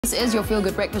This is your Feel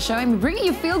Good Breakfast Show, and we're bringing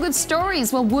you feel-good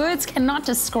stories. Well, words cannot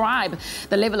describe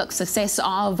the level of success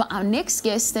of our next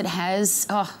guest that has,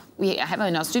 we have her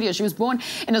in our studio. She was born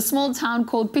in a small town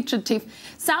called Piet Retief.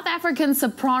 South African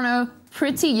soprano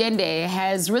Pretty Yende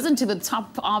has risen to the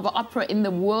top of opera in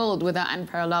the world with her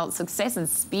unparalleled success and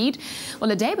speed. Well,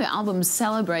 her debut album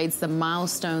celebrates the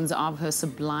milestones of her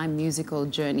sublime musical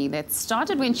journey that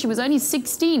started when she was only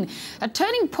 16. A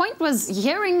turning point was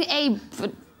hearing a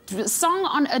song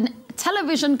on a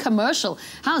television commercial.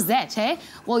 How's that, eh?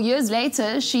 Well, years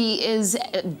later, she is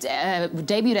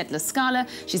debuted at La Scala.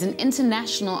 She's an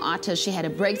international artist. She had a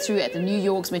breakthrough at the New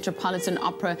York's Metropolitan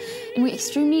Opera. And we're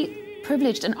extremely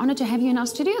privileged and honored to have you in our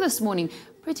studio this morning.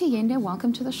 Pretty Yende,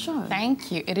 welcome to the show.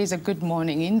 Thank you. It is a good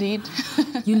morning indeed.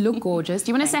 You look gorgeous.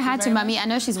 Do you want to say hi to Mummy? I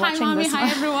know she's watching Mommy. this. Hi,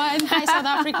 everyone. Hi, South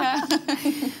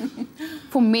Africa.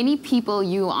 For many people,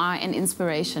 you are an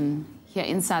inspiration here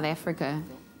in South Africa.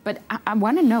 But I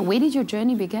want to know, where did your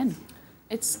journey begin?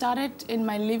 It started in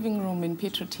my living room in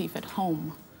Piet Retief at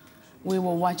home. We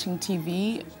were watching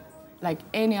TV like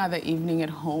any other evening at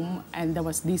home, and there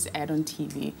was this ad on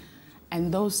TV.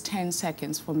 And those 10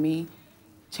 seconds for me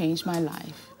changed my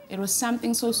life. It was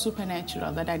something so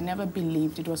supernatural that I never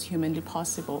believed it was humanly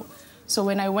possible. So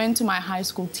when I went to my high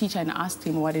school teacher and asked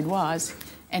him what it was,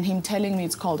 and him telling me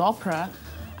it's called opera,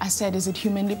 I said, is it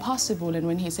humanly possible? And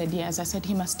when he said yes, I said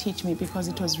he must teach me, because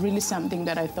it was really something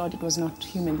that I thought it was not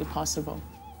humanly possible.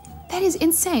 That is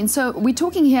insane. So we're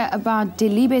talking here about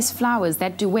Delibes Flowers,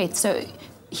 that duet. So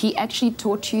he actually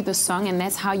taught you the song, and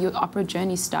that's how your opera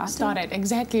journey started?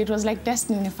 Exactly. It was like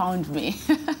destiny found me.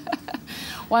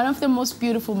 One of the most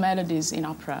beautiful melodies in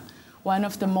opera. One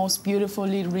of the most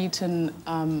beautifully written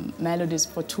melodies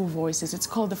for two voices. It's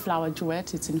called the Flower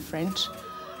Duet. It's in French.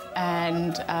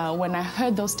 And when I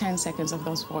heard those 10 seconds of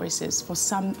those voices, for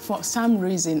some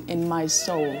reason in my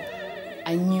soul,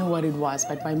 I knew what it was,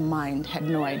 but my mind had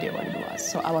no idea what it was.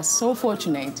 So I was so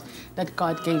fortunate that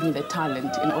God gave me the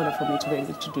talent in order for me to be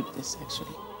able to do this,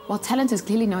 actually. Well, talent is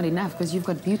clearly not enough, because you've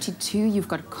got beauty too, you've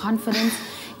got confidence.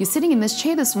 You're sitting in this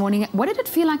chair this morning. What did it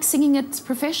feel like singing it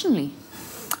professionally?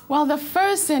 Well, the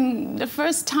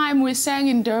first time we sang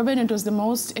in Durban, it was the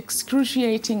most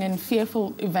excruciating and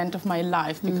fearful event of my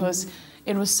life, because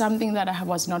it was something that I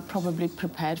was not probably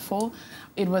prepared for.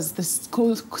 It was the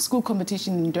school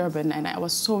competition in Durban, and I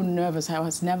was so nervous. I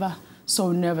was never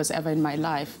so nervous ever in my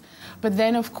life. But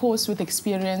then, of course, with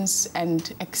experience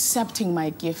and accepting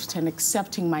my gift and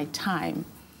accepting my time,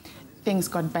 things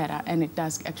got better, and it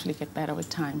does actually get better with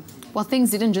time. Well, things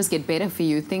didn't just get better for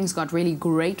you, things got really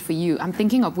great for you. I'm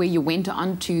thinking of where you went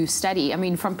on to study. I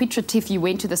mean, from Piet Retief, you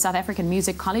went to the South African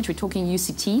Music College, we're talking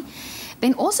UCT.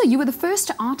 Then also, you were the first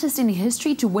artist in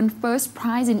history to win first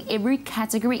prize in every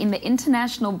category in the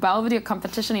International Belvedere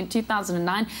competition in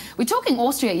 2009. We're talking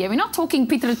Austria here, we're not talking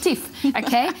Piet Retief,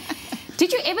 okay?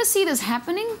 Did you ever see this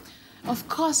happening? Of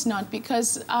course not,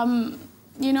 because,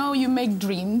 you know, you make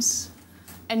dreams,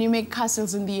 and you make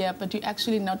castles in the air, but you're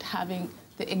actually not having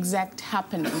the exact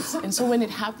happenings. And so when it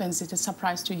happens, it's a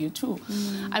surprise to you too.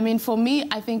 I mean, for me,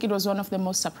 I think it was one of the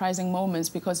most surprising moments,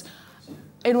 because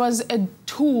it was a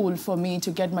tool for me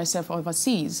to get myself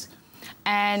overseas.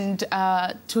 And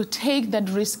to take that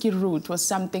risky route was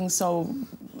something so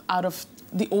out of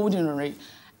the ordinary.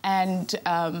 And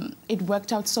it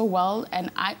worked out so well.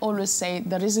 And I always say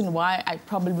the reason why I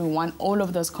probably won all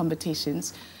of those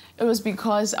competitions, it was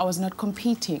because I was not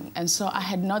competing, and so I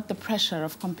had not the pressure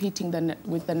of competing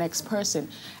with the next person.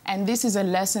 And this is a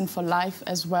lesson for life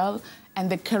as well, and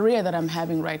the career that I'm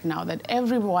having right now, that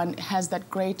everyone has that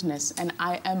greatness, and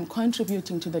I am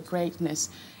contributing to the greatness.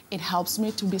 It helps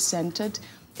me to be centered.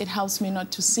 It helps me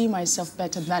not to see myself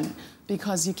better than,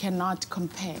 because you cannot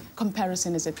compare.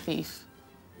 Comparison is a thief.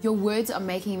 Your words are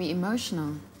making me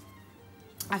emotional.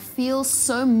 I feel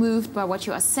so moved by what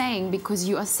you are saying, because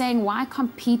you are saying, why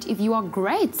compete if you are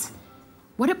great?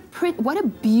 What a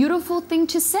beautiful thing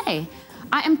to say.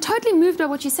 I am totally moved by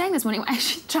what you're saying this morning. I'm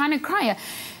actually trying to cry.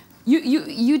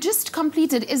 You just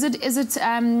completed, is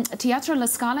it Teatro La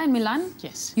Scala in Milan?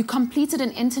 Yes. You completed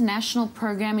an international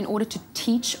program in order to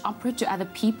teach opera to other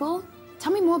people.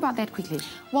 Tell me more about that quickly.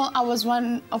 Well, I was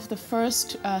one of the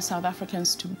first South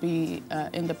Africans to be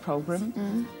in the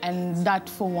program, and that,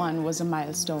 for one, was a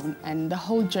milestone. And the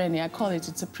whole journey, I call it,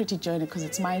 it's a pretty journey, because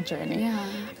it's my journey. Yeah.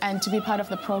 And to be part of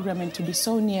the program and to be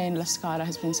so near in La Scala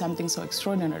has been something so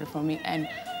extraordinary for me. And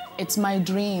it's my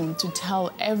dream to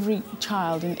tell every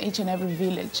child in each and every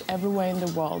village, everywhere in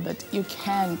the world, that you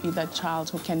can be that child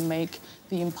who can make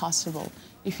the impossible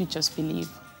if you just believe.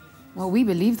 Well, we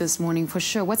believe this morning for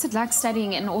sure. What's it like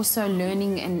studying and also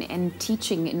learning and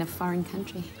teaching in a foreign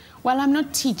country? Well, I'm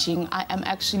not teaching. I am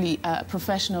actually a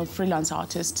professional freelance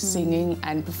artist, singing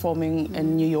and performing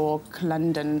in New York,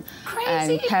 London,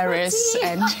 and Paris,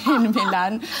 and in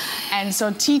Milan. And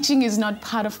so teaching is not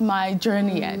part of my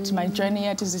journey yet. My journey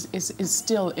yet is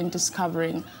still in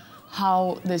discovering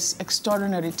how this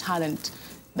extraordinary talent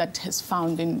that has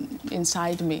found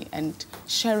inside me and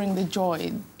sharing the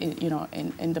joy,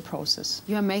 in the process.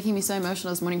 You are making me so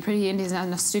emotional this morning. Pretty Yende is in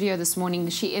the studio this morning.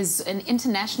 She is an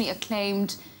internationally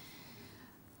acclaimed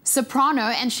soprano,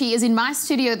 and she is in my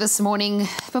studio this morning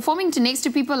performing next to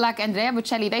people like Andrea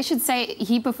Bocelli. They should say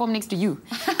he performed next to you,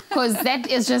 because that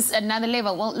is just another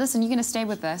level. Well, listen, you're going to stay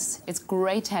with us. It's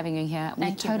great having you here.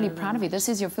 We're totally proud of you. This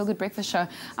is your Feel Good Breakfast show.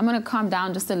 I'm going to calm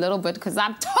down just a little bit because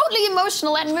I'm totally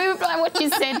emotional and moved by what you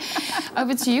said.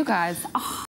 Over to you guys. Oh.